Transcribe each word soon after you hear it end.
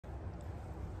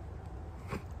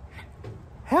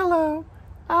Hello,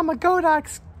 I'm a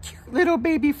Godox cute little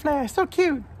baby flash, so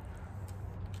cute.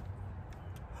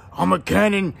 I'm a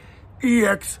Canon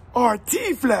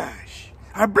XT3 flash.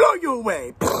 I blow you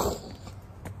away.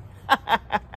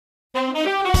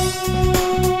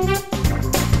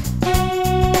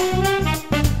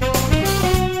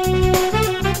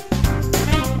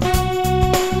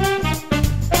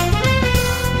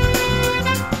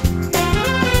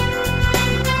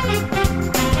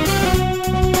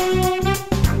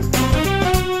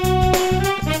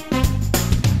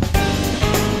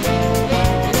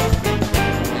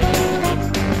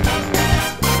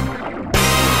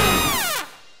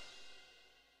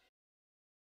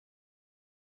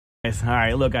 All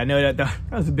right, look, I know that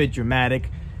was a bit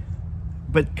dramatic,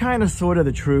 but kind of sort of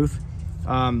the truth.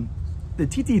 The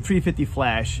TT350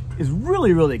 flash is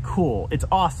really, really cool. It's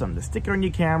awesome to stick it on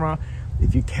your camera.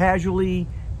 If you're casually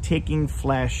taking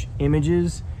flash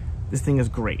images, this thing is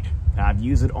great. I've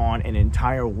used it on an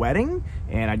entire wedding,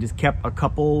 and I just kept a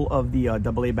couple of the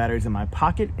AA batteries in my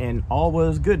pocket, and all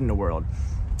was good in the world.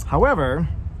 However,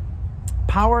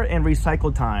 power and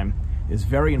recycle time is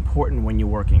very important when you're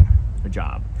working a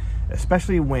job,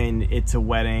 especially when it's a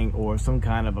wedding or some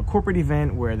kind of a corporate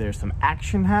event where there's some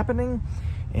action happening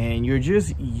and you're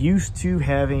just used to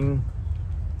having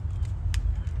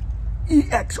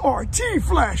EXRT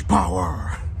flash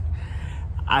power.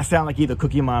 I sound like either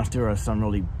Cookie Monster or some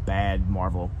really bad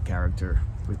Marvel character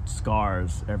with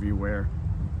scars everywhere,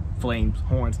 flames,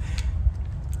 horns.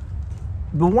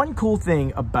 The one cool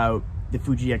thing about the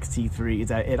Fuji XT3 is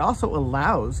that it also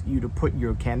allows you to put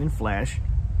your Canon flash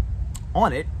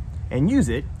on it and use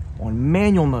it on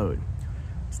manual mode.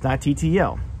 It's not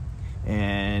TTL.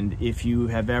 And if you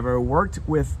have ever worked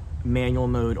with manual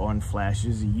mode on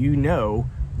flashes, you know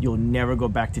you'll never go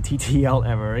back to TTL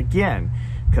ever again,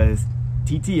 because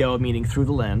TTL, meaning through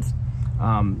the lens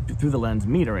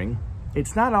metering,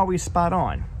 it's not always spot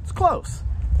on. It's close.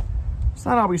 It's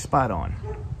not always spot on.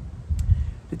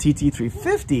 The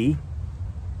TT350,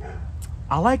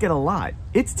 I like it a lot.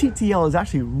 Its TTL is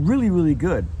actually really, really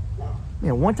good. You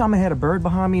know, one time I had a bird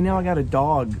behind me, now I got a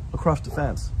dog across the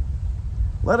fence.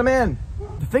 Let him in.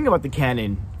 The thing about the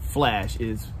Canon flash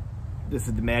is, this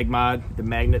is the mag mod, the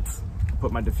magnets.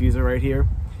 Put my diffuser right here.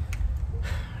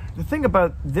 The thing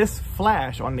about this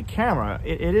flash on the camera,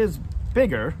 it is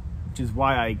bigger, which is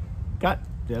why I got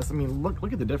this. I mean,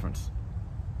 look at the difference.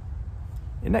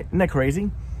 Isn't that crazy?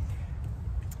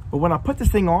 But when I put this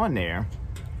thing on there,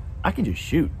 I can just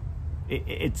shoot.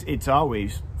 It's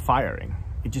always firing.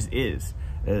 It just is,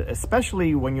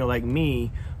 especially when you're like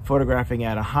me, photographing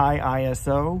at a high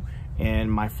ISO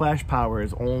and my flash power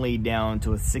is only down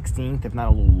to a 16th, if not a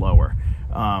little lower.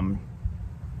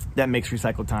 That makes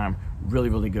recycle time really,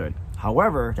 really good.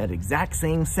 However, that exact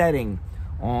same setting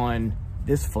on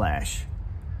this flash,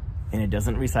 and it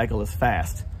doesn't recycle as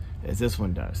fast as this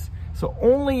one does. So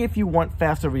only if you want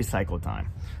faster recycle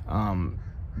time.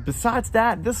 Besides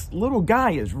that, this little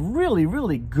guy is really,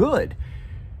 really good.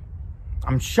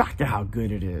 I'm shocked at how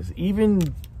good it is.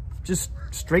 Even just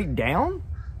straight down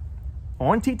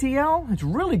on TTL, it's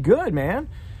really good, man.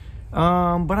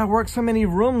 But I work so many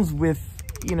rooms with,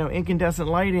 you know, incandescent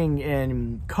lighting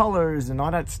and colors and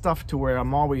all that stuff to where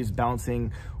I'm always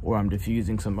bouncing or I'm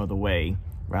diffusing some other way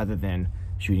rather than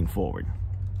shooting forward.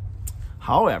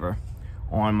 However,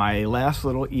 on my last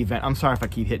little event, I'm sorry if I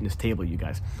keep hitting this table, you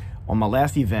guys. On my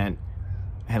last event,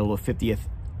 I had a little 50th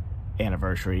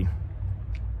anniversary,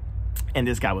 and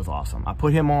this guy was awesome. I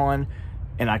put him on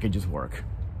and I could just work.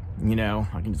 You know,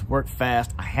 I can just work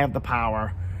fast. I have the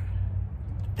power.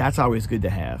 That's always good to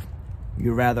have.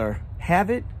 You'd rather have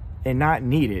it and not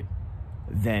need it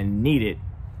than need it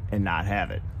and not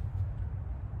have it.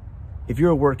 If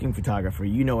you're a working photographer,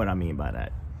 you know what I mean by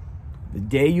that. The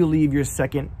day you leave your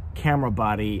second camera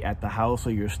body at the house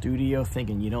or your studio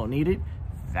thinking you don't need it,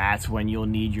 that's when you'll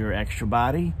need your extra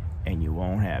body and you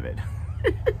won't have it.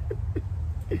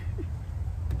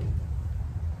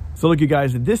 So look, you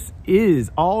guys, this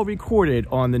is all recorded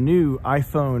on the new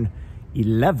iPhone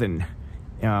 11.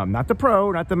 Not the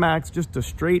Pro, not the Max, just a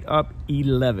straight up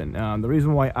 11. The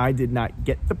reason why I did not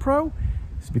get the Pro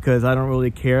is because I don't really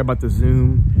care about the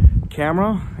zoom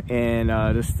camera, and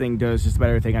this thing does just about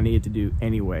everything I needed to do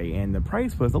anyway, and the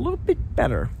price was a little bit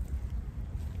better.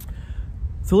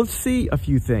 So let's see a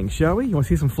few things, shall we? You want to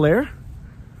see some flare?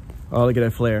 Oh, look at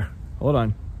that flare. Hold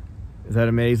on. Is that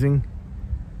amazing?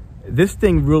 This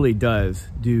thing really does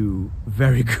do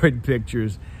very good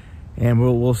pictures, and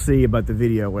we'll see about the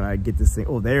video when I get this thing.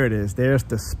 Oh, there it is. There's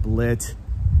the split.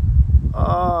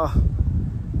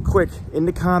 Quick, in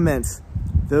the comments,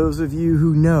 those of you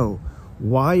who know,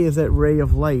 why is that ray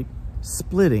of light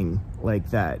splitting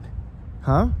like that?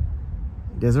 Huh?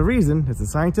 There's a reason. There's a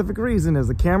scientific reason. There's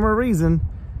a camera reason.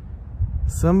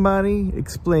 Somebody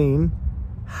explain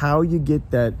how you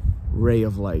get that ray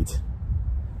of light.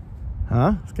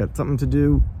 Huh? It's got something to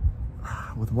do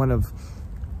with one of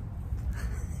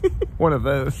one of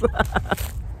those.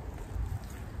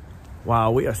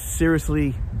 Wow, we are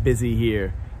seriously busy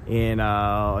here. And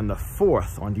on the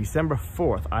 4th, on December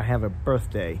 4th, I have a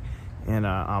birthday. And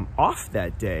I'm off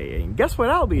that day. And guess what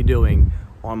I'll be doing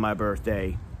on my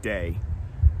birthday day?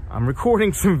 I'm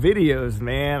recording some videos,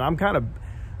 man. I'm kind of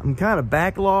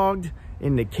backlogged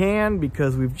in the can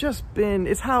because we've just been,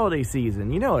 it's holiday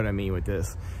season. You know what I mean with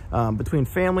this. Between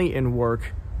family and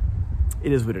work,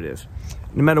 it is what it is.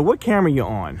 No matter what camera you're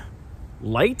on,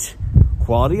 light,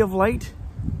 quality of light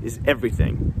is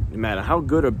everything. No matter how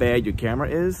good or bad your camera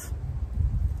is,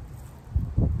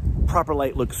 proper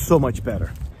light looks so much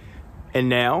better. And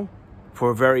now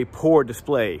for a very poor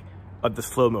display of the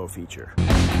slow-mo feature.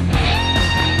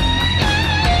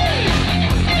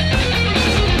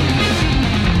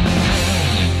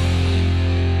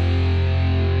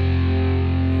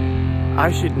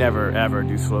 I should never ever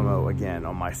do slow-mo again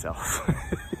on myself.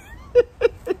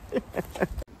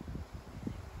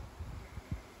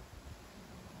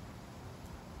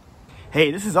 Hey,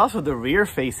 this is also the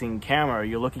rear-facing camera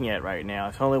you're looking at right now.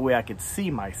 It's the only way I could see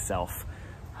myself.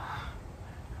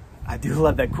 I do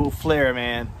love that cool flare,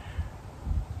 man.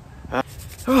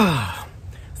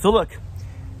 So look,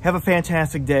 have a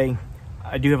fantastic day.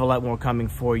 I do have a lot more coming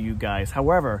for you guys.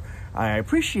 However, I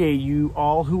appreciate you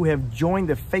all who have joined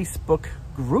the Facebook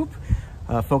group,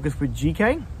 Focus with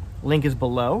GK. Link is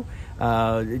below.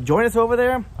 Join us over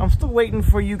there. I'm still waiting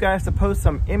for you guys to post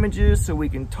some images so we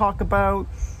can talk about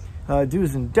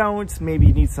do's and don'ts. Maybe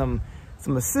you need some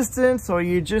assistance, or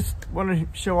you just want to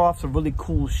show off some really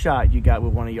cool shot you got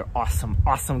with one of your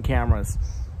awesome cameras.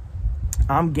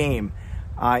 I'm game.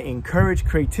 I encourage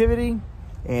creativity,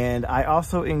 and I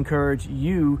also encourage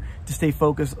you to stay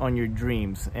focused on your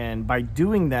dreams. And by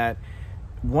doing that,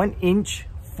 1 inch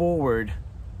forward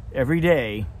every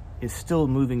day is still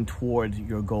moving towards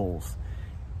your goals.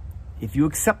 If you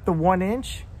accept the 1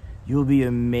 inch, you'll be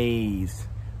amazed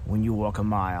when you walk a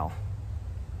mile.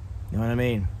 You know what I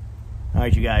mean? All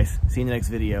right, you guys. See you in the next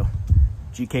video.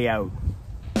 GK out.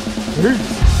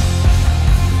 Peace.